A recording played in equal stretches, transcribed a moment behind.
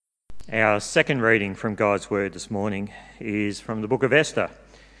Our second reading from God's Word this morning is from the book of Esther.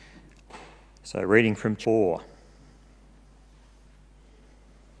 So reading from 4.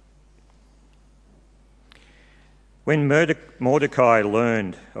 When Mordecai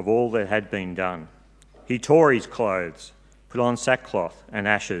learned of all that had been done, he tore his clothes, put on sackcloth and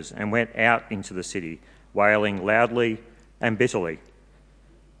ashes, and went out into the city, wailing loudly and bitterly.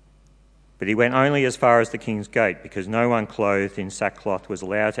 But he went only as far as the king's gate, because no one clothed in sackcloth was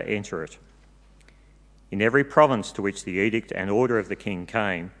allowed to enter it. In every province to which the edict and order of the king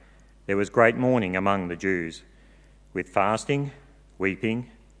came, there was great mourning among the Jews, with fasting,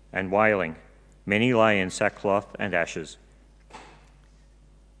 weeping, and wailing. Many lay in sackcloth and ashes.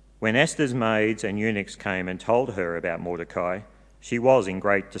 When Esther's maids and eunuchs came and told her about Mordecai, she was in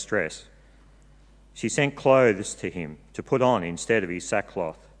great distress. She sent clothes to him to put on instead of his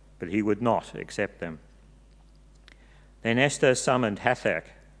sackcloth, but he would not accept them. Then Esther summoned Hathach,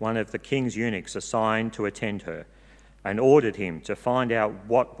 one of the king's eunuchs assigned to attend her, and ordered him to find out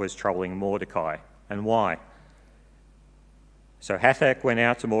what was troubling Mordecai and why. So Hathach went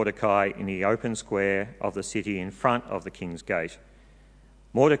out to Mordecai in the open square of the city in front of the king's gate.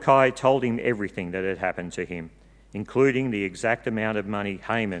 Mordecai told him everything that had happened to him, including the exact amount of money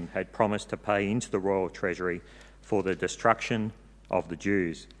Haman had promised to pay into the royal treasury for the destruction of the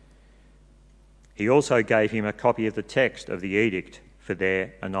Jews. He also gave him a copy of the text of the edict for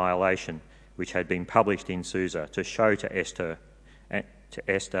their annihilation, which had been published in Susa, to show to Esther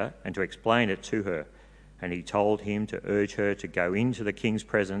and to explain it to her. And he told him to urge her to go into the king's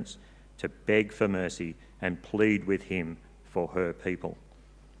presence, to beg for mercy and plead with him for her people.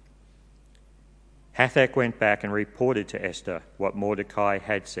 Hathach went back and reported to Esther what Mordecai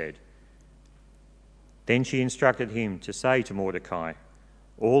had said. Then she instructed him to say to Mordecai,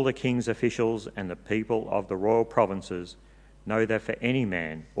 "All the king's officials and the people of the royal provinces know that for any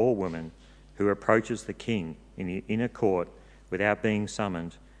man or woman who approaches the king in the inner court without being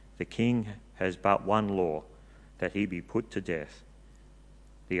summoned, the king has but one law, that he be put to death.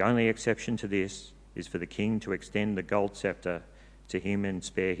 The only exception to this is for the king to extend the gold scepter to him and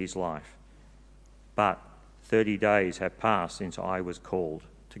spare his life. But 30 days have passed since I was called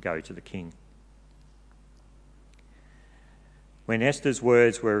to go to the king." When Esther's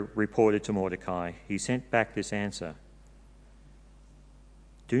words were reported to Mordecai, he sent back this answer: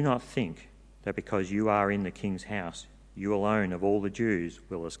 "Do not think that because you are in the king's house, you alone of all the Jews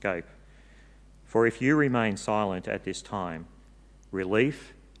will escape. For if you remain silent at this time,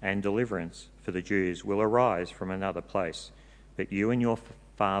 relief and deliverance for the Jews will arise from another place, but you and your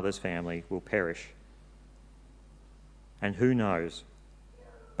father's family will perish. And who knows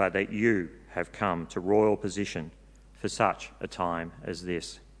but that you have come to royal position for such a time as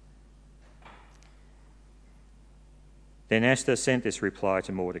this?" Then Esther sent this reply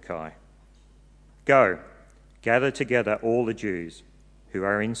to Mordecai: "Go, gather together all the Jews who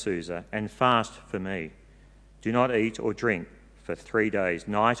are in Susa and fast for me. Do not eat or drink for 3 days,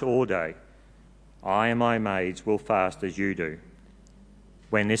 night or day. I and my maids will fast as you do.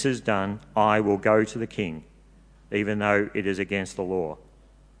 When this is done, I will go to the king, even though it is against the law.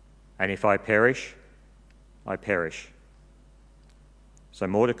 And if I perish, I perish." So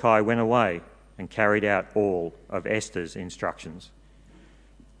Mordecai went away and carried out all of Esther's instructions.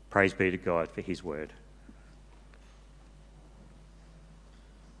 Praise be to God for his word.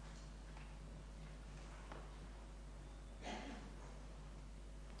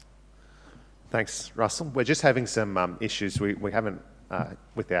 Thanks, Russell. We're just having some issues. We haven't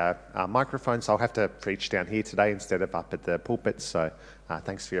with our microphones. I'll have to preach down here today instead of up at the pulpit. So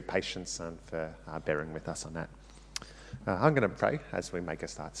thanks for your patience and for bearing with us on that. I'm going to pray as we make a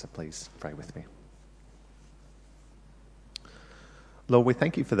start, so please pray with me. Lord, we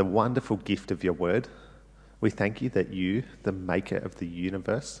thank you for the wonderful gift of your word. We thank you that you, the maker of the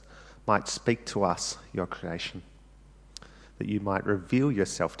universe, might speak to us, your creation, that you might reveal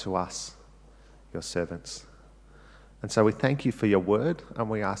yourself to us, your servants. And so we thank you for your word, and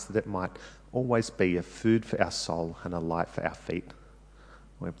we ask that it might always be a food for our soul and a light for our feet.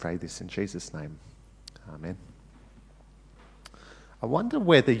 We pray this in Jesus' name. Amen. I wonder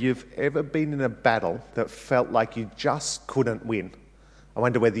whether you've ever been in a battle that felt like you just couldn't win. I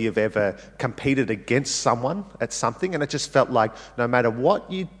wonder whether you've ever competed against someone at something and it just felt like no matter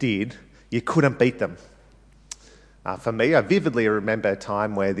what you did, you couldn't beat them. For me, I vividly remember a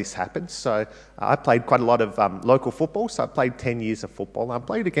time where this happened. So I played quite a lot of local football. So I played 10 years of football. I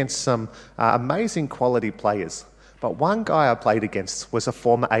played against some amazing quality players. But one guy I played against was a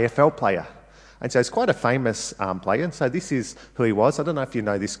former AFL player. And so he's quite a famous player. And so this is who he was. I don't know if you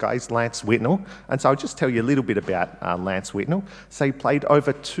know this guy. He's Lance Whitnell. And so I'll just tell you a little bit about Lance Whitnell. So he played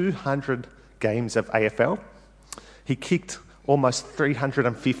over 200 games of AFL. He kicked almost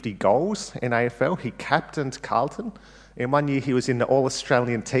 350 goals in AFL. He captained Carlton. In 1 year, he was in the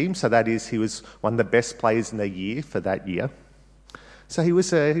All-Australian team. So that is, he was one of the best players in the year for that year. So he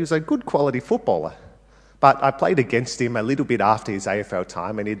was a good quality footballer. But I played against him a little bit after his AFL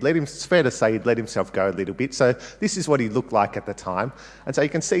time, and it's fair to say he'd let himself go a little bit. So this is what he looked like at the time. And so you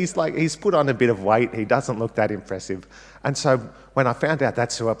can see he's put on a bit of weight. He doesn't look that impressive. And so when I found out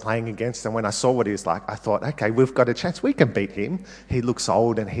that's who I'm playing against, and when I saw what he was like, I thought, okay, we've got a chance. We can beat him. He looks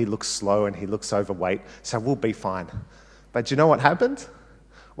old, and he looks slow, and he looks overweight, so we'll be fine. But do you know what happened?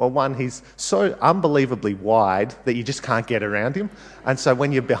 Well, one, he's so unbelievably wide that you just can't get around him. And so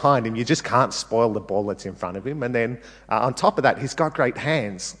when you're behind him, you just can't spoil the ball that's in front of him. And then on top of that, he's got great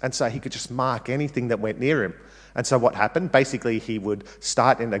hands. And so he could just mark anything that went near him. And so what happened? Basically, he would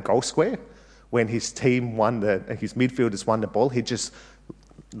start in the goal square. When his team his midfielders won the ball, he'd just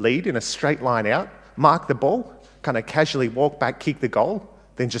lead in a straight line out, mark the ball, kind of casually walk back, kick the goal,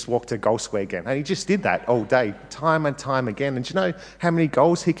 then just walk to goal square again. And he just did that all day, time and time again. And do you know how many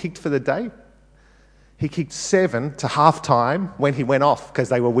goals he kicked for the day? He kicked 7 to half time when he went off because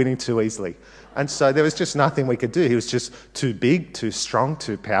they were winning too easily. And so there was just nothing we could do. He was just too big, too strong,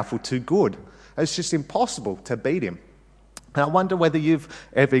 too powerful, too good. It was just impossible to beat him. And I wonder whether you've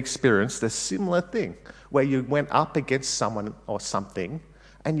ever experienced a similar thing where you went up against someone or something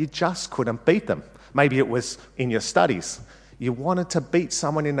and you just couldn't beat them. Maybe it was in your studies. You wanted to beat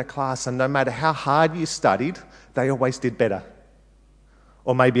someone in the class, and no matter how hard you studied, they always did better.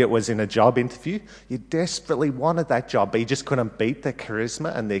 Or maybe it was in a job interview. You desperately wanted that job, but you just couldn't beat the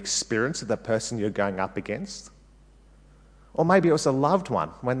charisma and the experience of the person you're going up against. Or maybe it was a loved one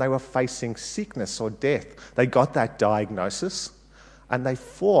when they were facing sickness or death. They got that diagnosis, and they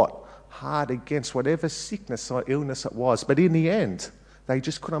fought hard against whatever sickness or illness it was. But in the end, they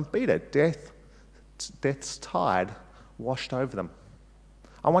just couldn't beat it. Death's tide washed over them.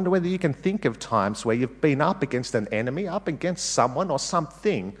 I wonder whether you can think of times where you've been up against an enemy, up against someone or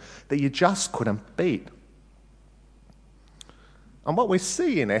something that you just couldn't beat. And what we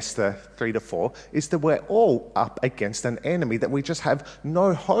see in Esther 3-4 is that we're all up against an enemy that we just have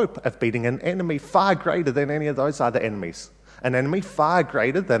no hope of beating, an enemy far greater than any of those other enemies. An enemy far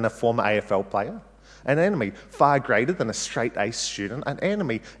greater than a former AFL player. An enemy far greater than a straight A student. An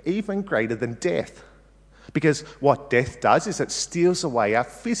enemy even greater than death. Because what death does is it steals away our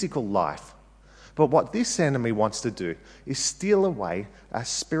physical life. But what this enemy wants to do is steal away our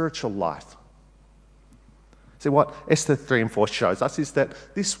spiritual life. See, what Esther 3 and 4 shows us is that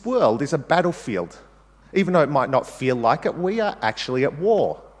this world is a battlefield. Even though it might not feel like it, we are actually at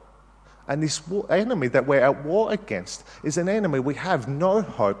war. And this enemy that we're at war against is an enemy we have no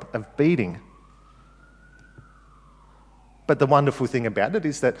hope of beating. But the wonderful thing about it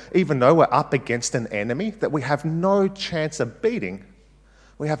is that even though we're up against an enemy that we have no chance of beating,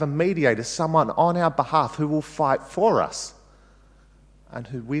 we have a mediator, someone on our behalf who will fight for us and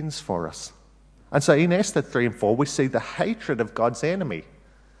who wins for us. And so in Esther 3 and 4, we see the hatred of God's enemy,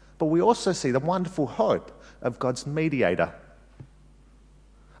 but we also see the wonderful hope of God's mediator.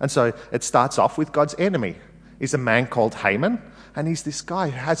 And so it starts off with God's enemy. He's a man called Haman, and he's this guy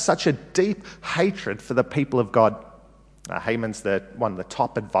who has such a deep hatred for the people of God. Haman's one of the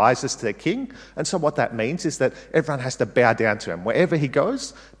top advisors to the king, and so what that means is that everyone has to bow down to him. Wherever he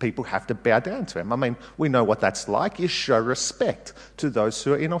goes, people have to bow down to him. I mean, we know what that's like. You show respect to those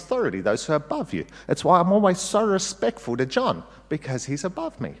who are in authority, those who are above you. It's why I'm always so respectful to John, because he's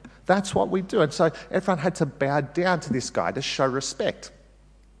above me. That's what we do. And so everyone had to bow down to this guy to show respect.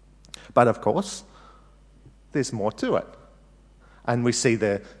 But of course, there's more to it. And we see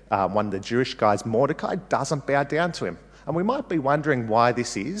one of the Jewish guys, Mordecai, doesn't bow down to him. And we might be wondering why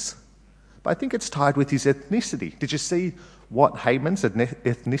this is, but I think it's tied with his ethnicity. Did you see what Haman's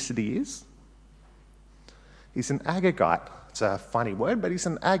ethnicity is? He's an Agagite. It's a funny word, but he's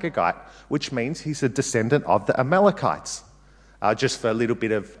an Agagite, which means he's a descendant of the Amalekites. Just for a little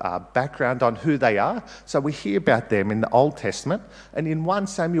bit of background on who they are. So we hear about them in the Old Testament, and in 1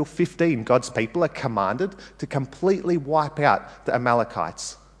 Samuel 15, God's people are commanded to completely wipe out the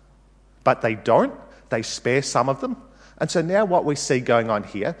Amalekites. But they don't. They spare some of them. And so now what we see going on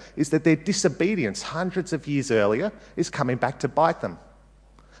here is that their disobedience hundreds of years earlier is coming back to bite them.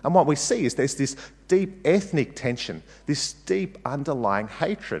 And what we see is there's this deep ethnic tension, this deep underlying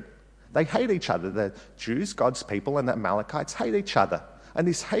hatred. They hate each other. The Jews, God's people, and the Amalekites hate each other. And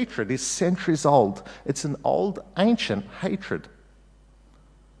this hatred is centuries old. It's an old, ancient hatred.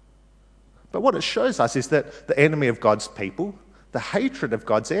 But what it shows us is that the enemy of God's people, the hatred of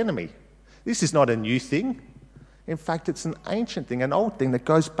God's enemy, this is not a new thing. In fact, it's an ancient thing, an old thing that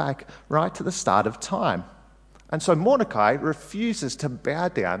goes back right to the start of time. And so Mordecai refuses to bow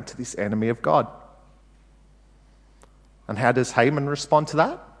down to this enemy of God. And how does Haman respond to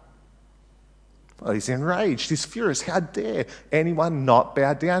that? Well, he's enraged, he's furious. How dare anyone not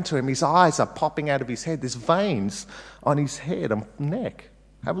bow down to him? His eyes are popping out of his head. There's veins on his head and neck.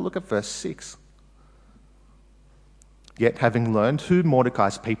 Have a look at verse 6. Yet, having learned who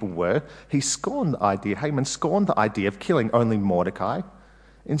Mordecai's people were, Haman scorned the idea of killing only Mordecai.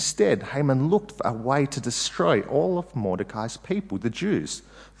 Instead, Haman looked for a way to destroy all of Mordecai's people, the Jews,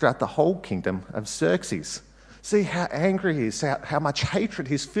 throughout the whole kingdom of Xerxes. See how angry he is, how much hatred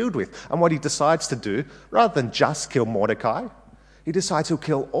he's filled with. And what he decides to do, rather than just kill Mordecai, he decides he'll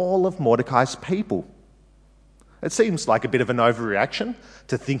kill all of Mordecai's people. It seems like a bit of an overreaction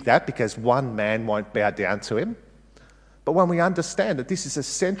to think that because one man won't bow down to him. But when we understand that this is a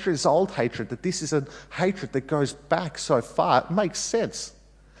centuries-old hatred, that this is a hatred that goes back so far, it makes sense.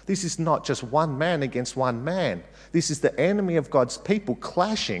 This is not just one man against one man. This is the enemy of God's people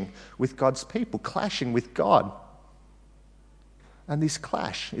clashing with God's people, clashing with God. And this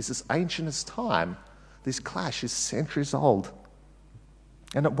clash is as ancient as time. This clash is centuries old.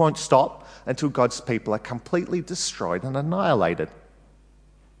 And it won't stop until God's people are completely destroyed and annihilated.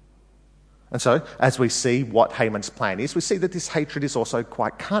 And so, as we see what Haman's plan is, we see that this hatred is also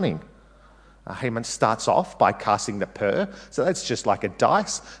quite cunning. Haman starts off by casting the pur, so that's just like a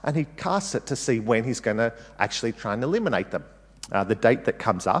dice, and he casts it to see when he's going to actually try and eliminate them. The date that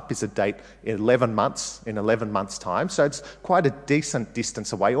comes up is a date in 11 months time, so it's quite a decent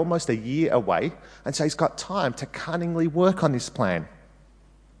distance away, almost a year away, and so he's got time to cunningly work on this plan.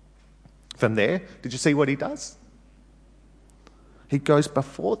 From there, did you see what he does? He goes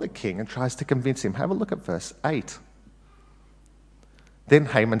before the king and tries to convince him. Have a look at verse 8. Then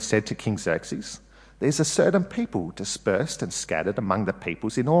Haman said to King Xerxes, "There's a certain people dispersed and scattered among the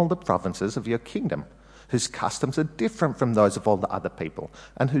peoples in all the provinces of your kingdom, whose customs are different from those of all the other people,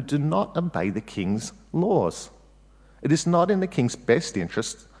 and who do not obey the king's laws. It is not in the king's best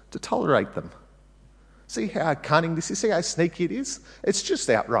interest to tolerate them." See how cunning this is? See how sneaky it is? It's just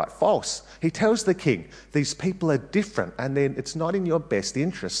outright false. He tells the king, these people are different, and then it's not in your best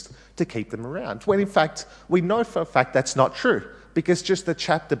interest to keep them around. When in fact, we know for a fact that's not true. Because just the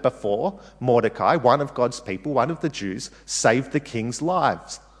chapter before, Mordecai, one of God's people, one of the Jews, saved the king's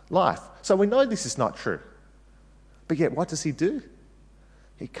life. So we know this is not true. But yet, what does he do?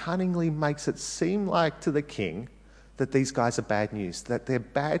 He cunningly makes it seem like to the king that these guys are bad news, that they're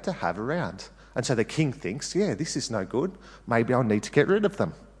bad to have around. And so the king thinks, yeah, this is no good. Maybe I'll need to get rid of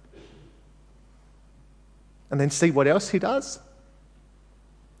them. And then see what else he does?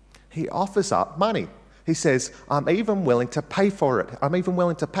 He offers up money. He says, I'm even willing to pay for it. I'm even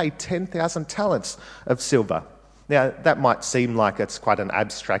willing to pay 10,000 talents of silver. Now, that might seem like it's quite an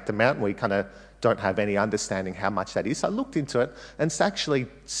abstract amount. We kind of don't have any understanding how much that is. So I looked into it, and it's actually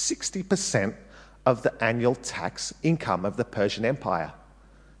 60% of the annual tax income of the Persian Empire.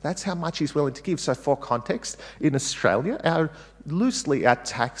 That's how much he's willing to give. So for context, in Australia, our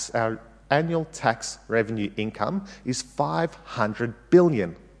annual tax revenue income is 500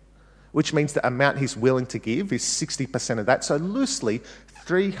 billion, which means the amount he's willing to give is 60% of that. So loosely,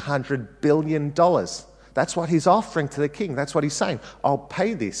 $300 billion. That's what he's offering to the king. That's what he's saying. I'll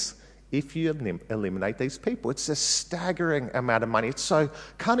pay this if you eliminate these people. It's a staggering amount of money. It's so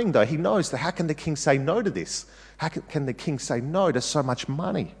cunning, though. He knows that how can the king say no to this? How can the king say no to so much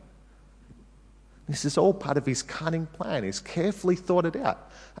money? This is all part of his cunning plan. He's carefully thought it out,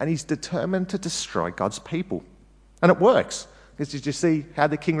 and he's determined to destroy God's people. And it works. Because did you see how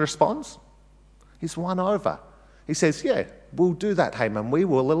the king responds? He's won over. He says, yeah, we'll do that, Haman. We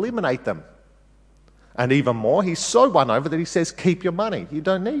will eliminate them. And even more, he's so won over that he says, keep your money. You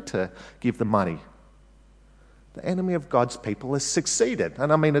don't need to give the money. The enemy of God's people has succeeded.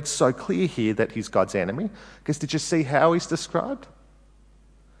 And I mean, it's so clear here that he's God's enemy. Because did you see how he's described?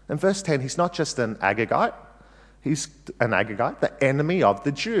 In verse 10, he's not just an Agagite. He's an Agagite, the enemy of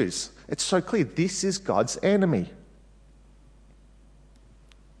the Jews. It's so clear. This is God's enemy.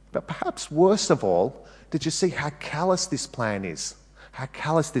 But perhaps worst of all, did you see how callous this plan is? How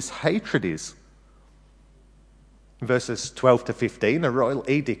callous this hatred is? In verses 12 to 15, a royal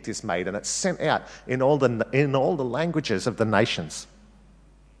edict is made and it's sent out in all the languages of the nations.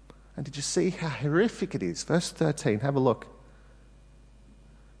 And did you see how horrific it is? Verse 13, have a look.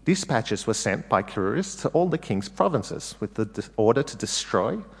 Dispatches were sent by couriers to all the king's provinces with the order to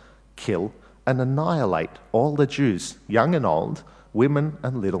destroy, kill, and annihilate all the Jews, young and old, women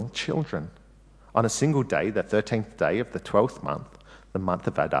and little children. on a single day, the 13th day of the 12th month, the month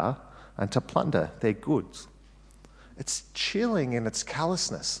of Adar, and to plunder their goods. It's chilling in its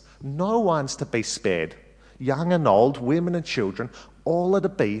callousness. No one's to be spared. Young and old, women and children, all are to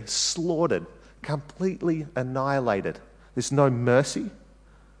be slaughtered, completely annihilated. There's no mercy.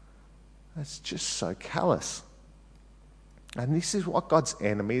 It's just so callous. And this is what God's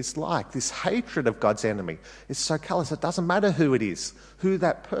enemy is like. This hatred of God's enemy is so callous. It doesn't matter who it is, who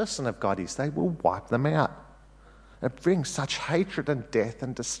that person of God is, they will wipe them out. It brings such hatred and death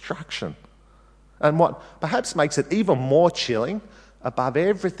and destruction. And what perhaps makes it even more chilling above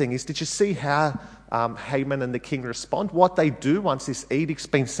everything is, did you see how Haman and the king respond? What they do once this edict's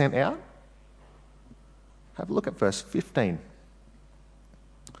been sent out? Have a look at verse 15.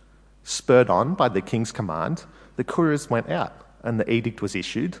 Spurred on by the king's command, the couriers went out, and the edict was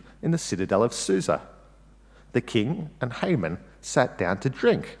issued in the citadel of Susa. The king and Haman sat down to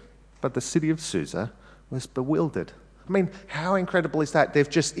drink, but the city of Susa was bewildered. I mean, how incredible is that? They've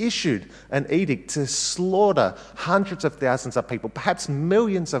just issued an edict to slaughter hundreds of thousands of people, perhaps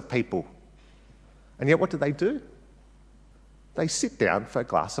millions of people. And yet what do? They sit down for a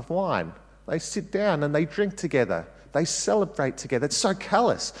glass of wine. They sit down and they drink together. They celebrate together. It's so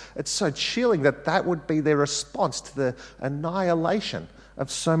callous. It's so chilling that would be their response to the annihilation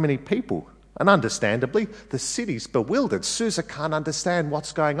of so many people. And understandably, the city's bewildered. Susa can't understand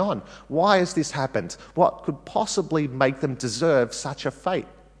what's going on. Why has this happened? What could possibly make them deserve such a fate?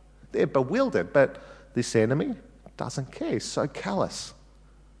 They're bewildered, but this enemy doesn't care. He's so callous.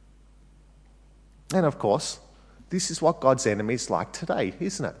 And of course, this is what God's enemy is like today,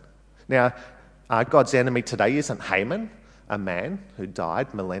 isn't it? Now, God's enemy today isn't Haman, a man who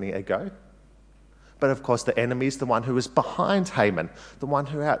died millennia ago. But of course, the enemy is the one who is behind Haman, the one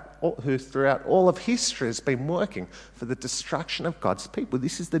who throughout all of history has been working for the destruction of God's people.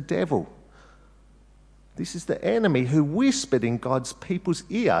 This is the devil. This is the enemy who whispered in God's people's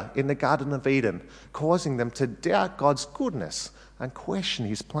ear in the Garden of Eden, causing them to doubt God's goodness and question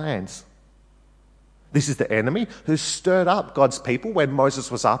his plans. This is the enemy who stirred up God's people when Moses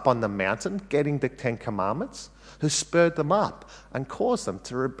was up on the mountain getting the 10 Commandments, who spurred them up and caused them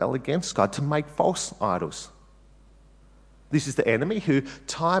to rebel against God, to make false idols. This is the enemy who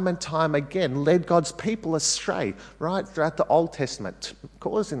time and time again led God's people astray right throughout the Old Testament,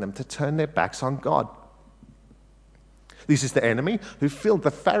 causing them to turn their backs on God. This is the enemy who filled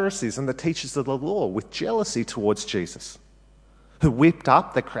the Pharisees and the teachers of the law with jealousy towards Jesus, who whipped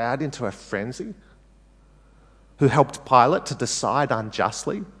up the crowd into a frenzy, who helped Pilate to decide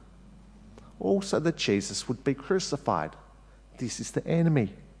unjustly, also that Jesus would be crucified. This is the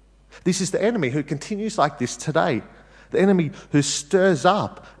enemy. This is the enemy who continues like this today. The enemy who stirs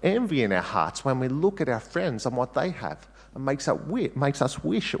up envy in our hearts when we look at our friends and what they have and makes us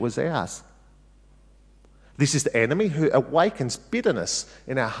wish it was ours. This is the enemy who awakens bitterness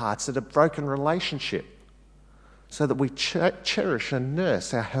in our hearts at a broken relationship so that we cherish and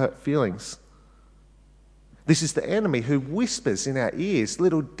nurse our hurt feelings. This is the enemy who whispers in our ears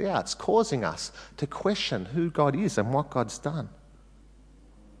little doubts, causing us to question who God is and what God's done.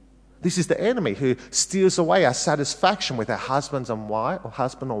 This is the enemy who steals away our satisfaction with our husband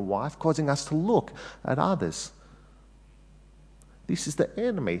or wife, causing us to look at others. This is the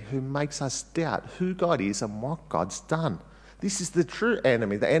enemy who makes us doubt who God is and what God's done. This is the true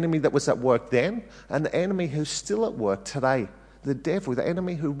enemy, the enemy that was at work then and the enemy who's still at work today. The devil, the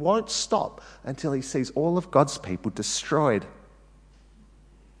enemy who won't stop until he sees all of God's people destroyed.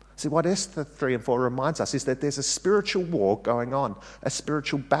 See, what Esther 3 and 4 reminds us is that there's a spiritual war going on, a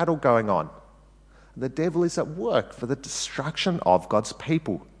spiritual battle going on. The devil is at work for the destruction of God's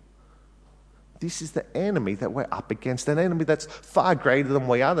people. This is the enemy that we're up against, an enemy that's far greater than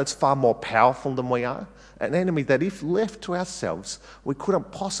we are, that's far more powerful than we are, an enemy that if left to ourselves, we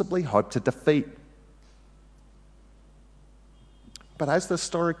couldn't possibly hope to defeat. But as the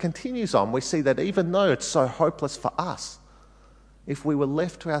story continues on, we see that even though it's so hopeless for us, if we were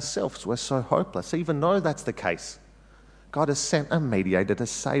left to ourselves, we're so hopeless. Even though that's the case, God has sent a mediator to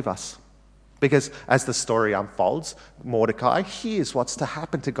save us. Because as the story unfolds, Mordecai hears what's to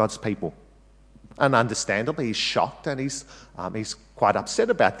happen to God's people. And understandably, he's shocked and he's quite upset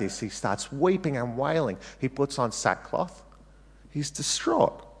about this. He starts weeping and wailing. He puts on sackcloth. He's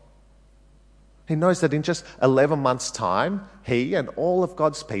distraught. He knows that in just 11 months' time, he and all of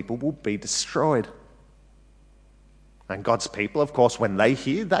God's people will be destroyed. And God's people, of course, when they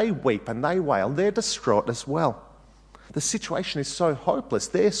hear, they weep and they wail. They're distraught as well. The situation is so hopeless.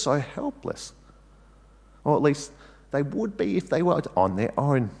 They're so helpless. Or at least they would be if they were on their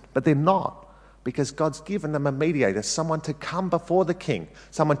own. But they're not. because God's given them a mediator, someone to come before the king,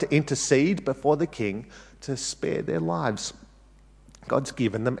 someone to intercede before the king to spare their lives. God's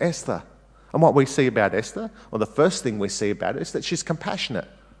given them Esther. And what we see about Esther, or the first thing we see about her, is that she's compassionate.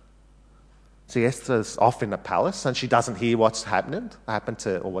 See, Esther's off in the palace and she doesn't hear what's happened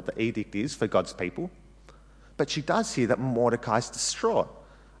or what the edict is for God's people. But she does hear that Mordecai's distraught.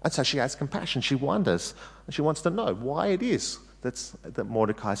 And so she has compassion. She wonders, and she wants to know why it is that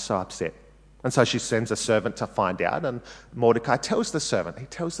Mordecai's so upset. And so she sends a servant to find out, and Mordecai tells the servant. He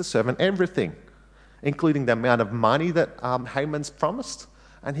tells the servant everything, including the amount of money that Haman's promised,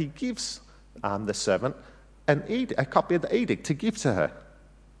 and he gives the servant a copy of the edict to give to her.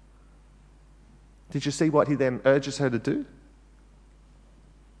 Did you see what he then urges her to do?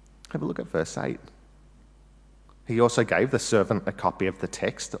 Have a look at verse 8. He also gave the servant a copy of the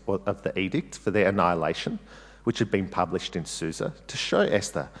text of the edict for their annihilation, which had been published in Susa, to show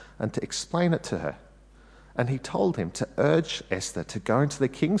Esther and to explain it to her. And he told him to urge Esther to go into the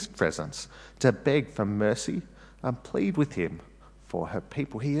king's presence, to beg for mercy and plead with him for her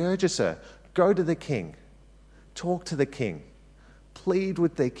people. He urges her, go to the king, talk to the king, plead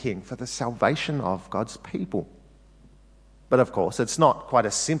with the king for the salvation of God's people. But of course, it's not quite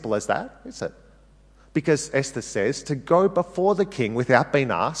as simple as that, is it? Because Esther says to go before the king without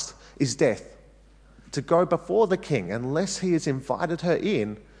being asked is death. To go before the king, unless he has invited her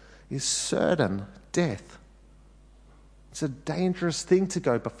in, is certain death. It's a dangerous thing to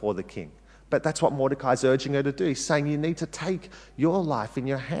go before the king. But that's what Mordecai's urging her to do. He's saying you need to take your life in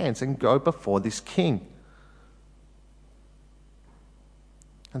your hands and go before this king.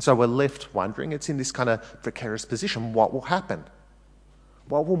 And so we're left wondering, it's in this kind of precarious position, what will happen?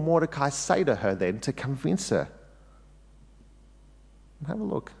 What will Mordecai say to her then to convince her? Have a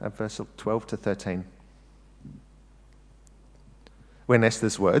look at verse 12 to 13. When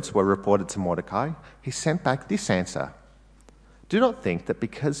Esther's words were reported to Mordecai, he sent back this answer. Do not think that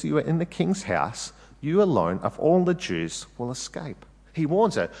because you are in the king's house, you alone of all the Jews will escape. He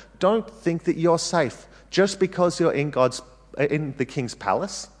warns her, don't think that you're safe just because you're in the king's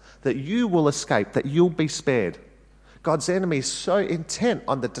palace, that you will escape, that you'll be spared. God's enemy is so intent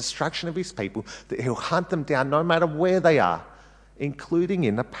on the destruction of his people that he'll hunt them down no matter where they are, including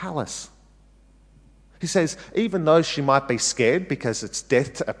in the palace. He says, even though she might be scared because it's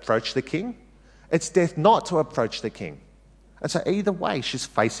death to approach the king, it's death not to approach the king. And so either way, she's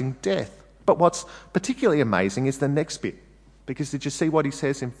facing death. But what's particularly amazing is the next bit. Because did you see what he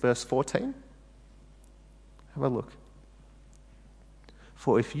says in verse 14? Have a look.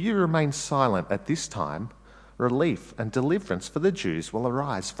 For if you remain silent at this time, relief and deliverance for the Jews will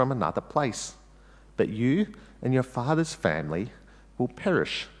arise from another place. But you and your father's family will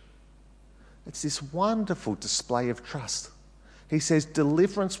perish. It's this wonderful display of trust. He says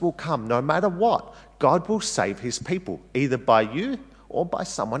deliverance will come no matter what. God will save his people, either by you or by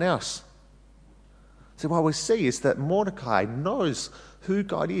someone else. So what we see is that Mordecai knows who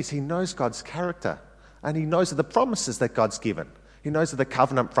God is. He knows God's character. And he knows of the promises that God's given. He knows of the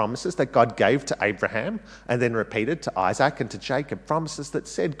covenant promises that God gave to Abraham and then repeated to Isaac and to Jacob, promises that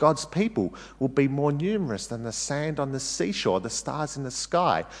said God's people will be more numerous than the sand on the seashore, the stars in the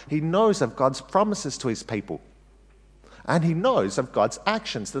sky. He knows of God's promises to his people. And he knows of God's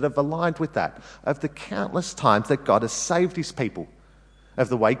actions that have aligned with that, of the countless times that God has saved his people, of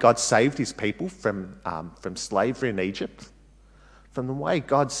the way God saved his people from slavery in Egypt, from the way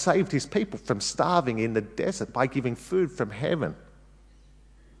God saved his people from starving in the desert by giving food from heaven,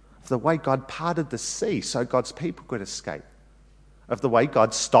 of the way God parted the sea so God's people could escape, of the way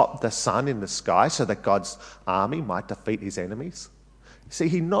God stopped the sun in the sky so that God's army might defeat his enemies. See,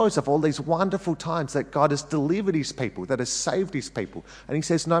 he knows of all these wonderful times that God has delivered his people, that has saved his people. And he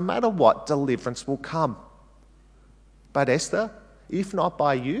says, no matter what, deliverance will come. But Esther, if not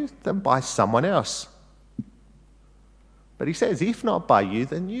by you, then by someone else. But he says, if not by you,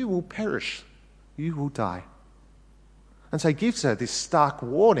 then you will perish. You will die. And so he gives her this stark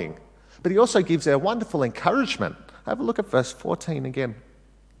warning, but he also gives her wonderful encouragement. Have a look at verse 14 again.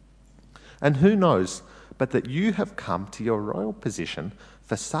 And who knows but that you have come to your royal position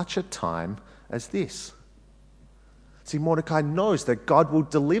for such a time as this. See, Mordecai knows that God will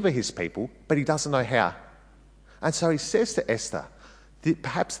deliver his people, but he doesn't know how. And so he says to Esther, that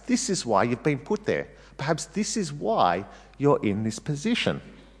perhaps this is why you've been put there. Perhaps this is why you're in this position.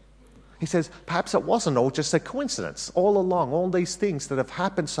 He says, perhaps it wasn't all just a coincidence. All along, all these things that have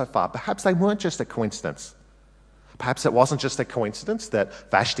happened so far, perhaps they weren't just a coincidence. Perhaps it wasn't just a coincidence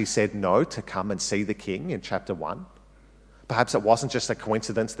that Vashti said no to come and see the king in chapter 1. Perhaps it wasn't just a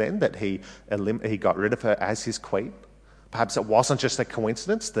coincidence then that he got rid of her as his queen. Perhaps it wasn't just a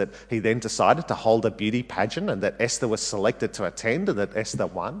coincidence that he then decided to hold a beauty pageant and that Esther was selected to attend and that Esther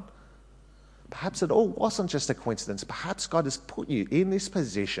won. Perhaps it all wasn't just a coincidence. Perhaps God has put you in this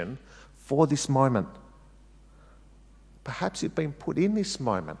position for this moment. Perhaps you've been put in this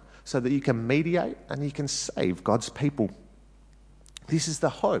moment so that you can mediate and you can save God's people. This is the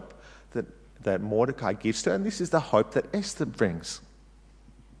hope that Mordecai gives to her, and this is the hope that Esther brings.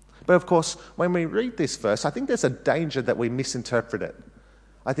 But of course, when we read this verse, I think there's a danger that we misinterpret it.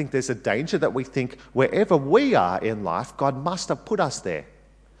 I think there's a danger that we think wherever we are in life, God must have put us there.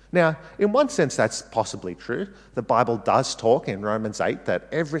 Now, in one sense, that's possibly true. The Bible does talk in Romans 8 that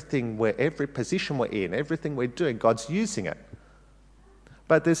every position we're in, everything we're doing, God's using it.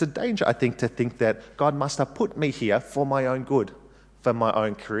 But there's a danger, I think, to think that God must have put me here for my own good, for my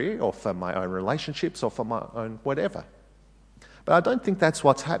own career, or for my own relationships, or for my own whatever. But I don't think that's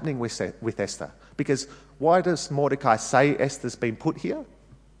what's happening with Esther. Because why does Mordecai say Esther's been put here?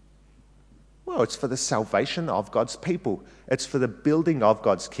 Well, it's for the salvation of God's people. It's for the building of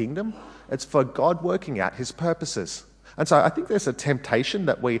God's kingdom. It's for God working out his purposes. And so I think there's a temptation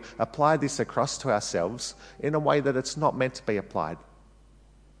that we apply this across to ourselves in a way that it's not meant to be applied.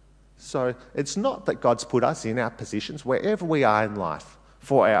 So it's not that God's put us in our positions wherever we are in life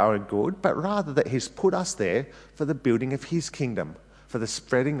for our own good, but rather that he's put us there for the building of his kingdom, for the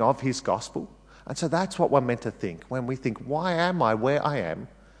spreading of his gospel. And so that's what we're meant to think. When we think, why am I where I am?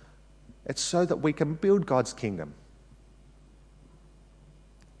 It's so that we can build God's kingdom.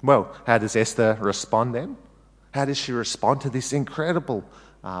 Well, how does Esther respond then? How does she respond to this incredible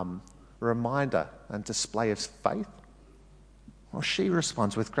reminder and display of faith? Well, she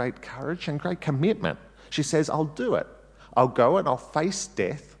responds with great courage and great commitment. She says, I'll do it. I'll go and I'll face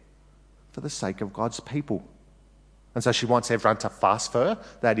death for the sake of God's people. And so she wants everyone to fast for her,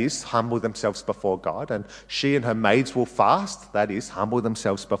 that is, humble themselves before God. And she and her maids will fast, that is, humble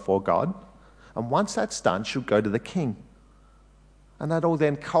themselves before God. And once that's done, she'll go to the king. And that all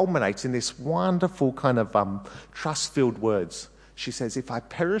then culminates in this wonderful kind of trust-filled words. She says, if I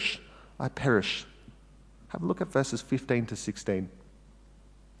perish, I perish. Have a look at verses 15 to 16.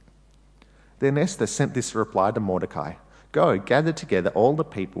 Then Esther sent this reply to Mordecai. Go, gather together all the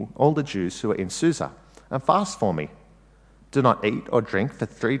people, all the Jews who are in Susa, and fast for me. Do not eat or drink for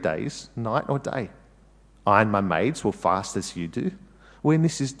 3 days, night or day. I and my maids will fast as you do. When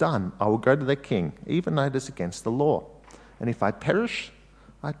this is done, I will go to the king, even though it is against the law. And if I perish,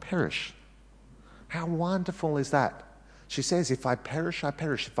 I perish. How wonderful is that? She says, if I perish, I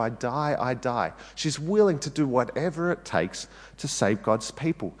perish. If I die, I die. She's willing to do whatever it takes to save God's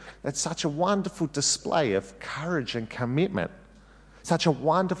people. That's such a wonderful display of courage and commitment. Such a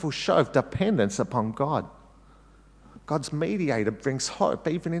wonderful show of dependence upon God. God's mediator brings hope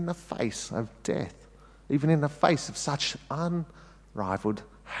even in the face of death, even in the face of such unrivaled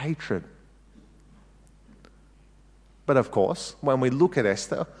hatred. But of course, when we look at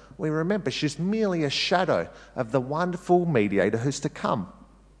Esther, we remember she's merely a shadow of the wonderful mediator who's to come.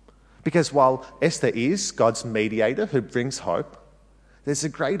 Because while Esther is God's mediator who brings hope, there's a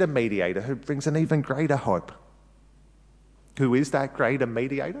greater mediator who brings an even greater hope. Who is that greater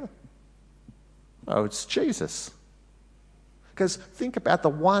mediator? Oh, it's Jesus. Because think about the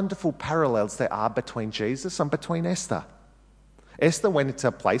wonderful parallels there are between Jesus and between Esther. Esther went into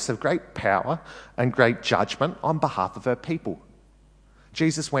a place of great power and great judgment on behalf of her people.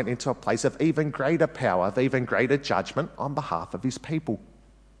 Jesus went into a place of even greater power, of even greater judgment on behalf of his people.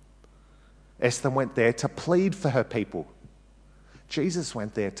 Esther went there to plead for her people. Jesus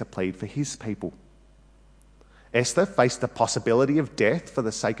went there to plead for his people. Esther faced the possibility of death for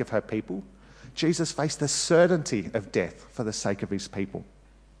the sake of her people. Jesus faced the certainty of death for the sake of his people.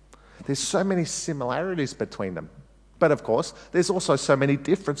 There's so many similarities between them. But of course, there's also so many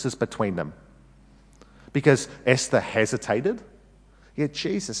differences between them. Because Esther hesitated, yet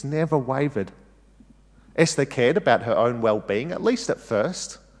Jesus never wavered. Esther cared about her own well-being, at least at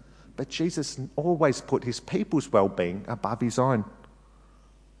first, but Jesus always put his people's well-being above his own.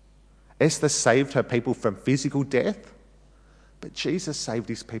 Esther saved her people from physical death, but Jesus saved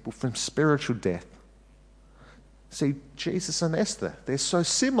his people from spiritual death. See, Jesus and Esther, they're so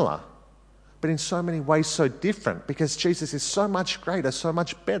similar, but in so many ways so different, because Jesus is so much greater, so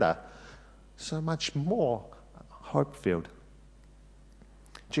much better, so much more hope-filled.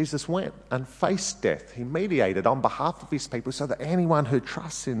 Jesus went and faced death. He mediated on behalf of his people so that anyone who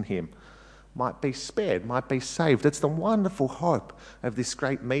trusts in him might be spared, might be saved. It's the wonderful hope of this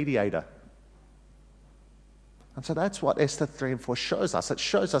great mediator. And so that's what Esther 3 and 4 shows us. It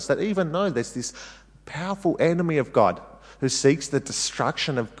shows us that even though there's this powerful enemy of God who seeks the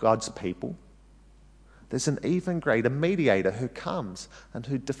destruction of God's people, There's an even greater mediator who comes and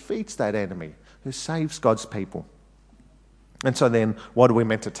who defeats that enemy, who saves God's people. And so then, what are we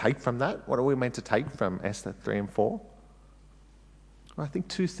meant to take from that? What are we meant to take from Esther 3 and 4? Well, I think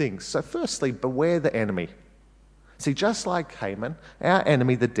two things. So firstly, beware the enemy. See, just like Haman, our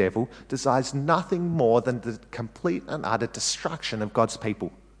enemy, the devil, desires nothing more than the complete and utter destruction of God's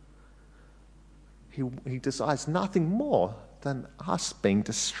people. He desires nothing more than us being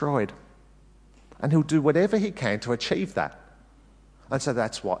destroyed. And he'll do whatever he can to achieve that. And so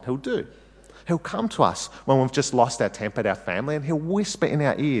that's what he'll do. He'll come to us when we've just lost our temper at our family, and he'll whisper in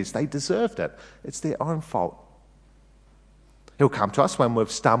our ears, they deserved it. It's their own fault. He'll come to us when we've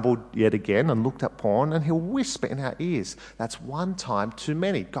stumbled yet again and looked at porn, and he'll whisper in our ears, that's one time too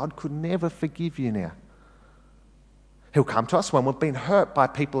many. God could never forgive you now. He'll come to us when we've been hurt by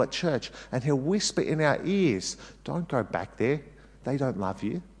people at church, and he'll whisper in our ears, don't go back there. They don't love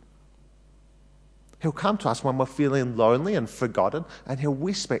you. He'll come to us when we're feeling lonely and forgotten, and he'll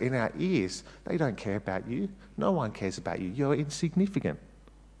whisper in our ears, they don't care about you. No one cares about you. You're insignificant.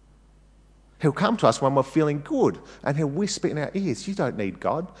 He'll come to us when we're feeling good, and he'll whisper in our ears, you don't need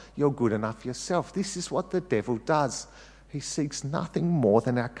God. You're good enough yourself. This is what the devil does. He seeks nothing more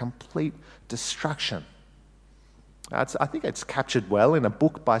than our complete destruction. I think it's captured well in a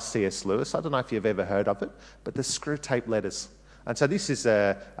book by C.S. Lewis. I don't know if you've ever heard of it, but The Screwtape Letters. And so this is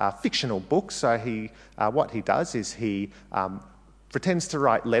a fictional book. So what he does is he pretends to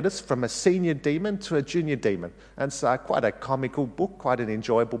write letters from a senior demon to a junior demon. And so quite a comical book, quite an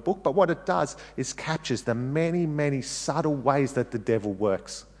enjoyable book. But what it does is captures the many, many subtle ways that the devil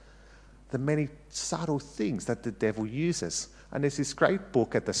works, the many subtle things that the devil uses. And there's this great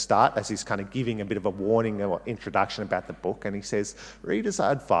book at the start as he's kind of giving a bit of a warning or introduction about the book. And he says, readers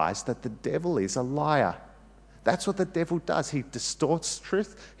are advised that the devil is a liar. That's what the devil does. He distorts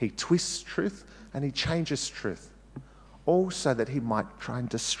truth, he twists truth, and he changes truth. All so that he might try and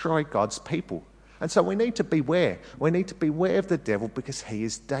destroy God's people. And so we need to beware. We need to beware of the devil because he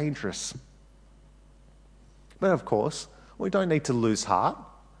is dangerous. But of course, we don't need to lose heart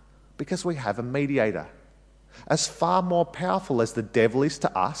because we have a mediator. As far more powerful as the devil is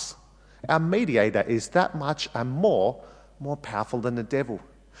to us, our mediator is that much and more powerful than the devil.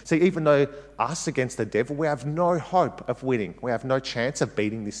 See, even though us against the devil, we have no hope of winning. We have no chance of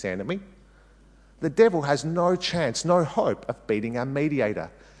beating this enemy. The devil has no chance, no hope of beating our mediator.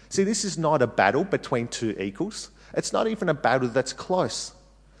 See, this is not a battle between two equals. It's not even a battle that's close.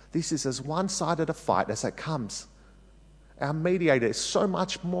 This is as one-sided a fight as it comes. Our mediator is so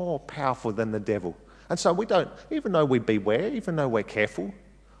much more powerful than the devil. And so we don't, even though we beware, even though we're careful,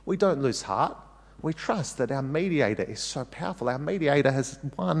 we don't lose heart. We trust that our mediator is so powerful. Our mediator has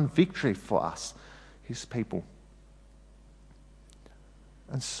won victory for us, his people.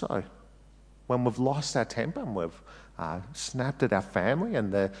 And so, when we've lost our temper and we've snapped at our family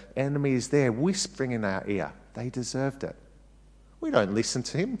and the enemy is there whispering in our ear, they deserved it. We don't listen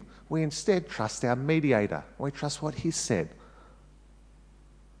to him. We instead trust our mediator. We trust what he said.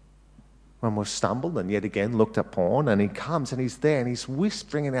 When we've stumbled and yet again looked at porn and he comes and he's there and he's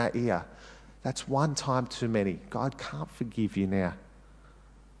whispering in our ear, that's one time too many. God can't forgive you now.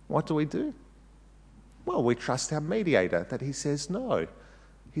 What do? Well, we trust our mediator that he says no.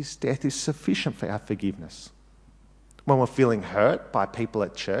 His death is sufficient for our forgiveness. When we're feeling hurt by people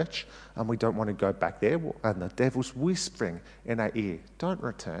at church and we don't want to go back there and the devil's whispering in our ear, don't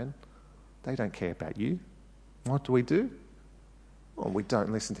return. They don't care about you. What do? Well, we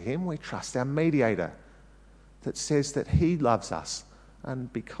don't listen to him. We trust our mediator that says that he loves us.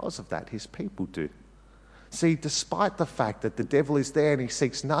 And because of that, his people do. See, despite the fact that the devil is there and he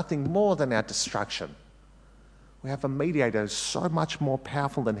seeks nothing more than our destruction, we have a mediator who's so much more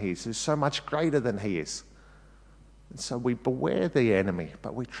powerful than he is, who's so much greater than he is. And so we beware the enemy,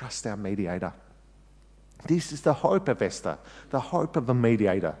 but we trust our mediator. This is the hope of Esther, the hope of a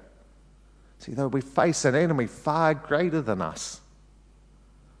mediator. See, though we face an enemy far greater than us,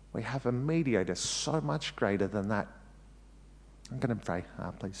 we have a mediator so much greater than that. I'm going to pray.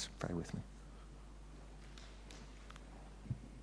 Please pray with me.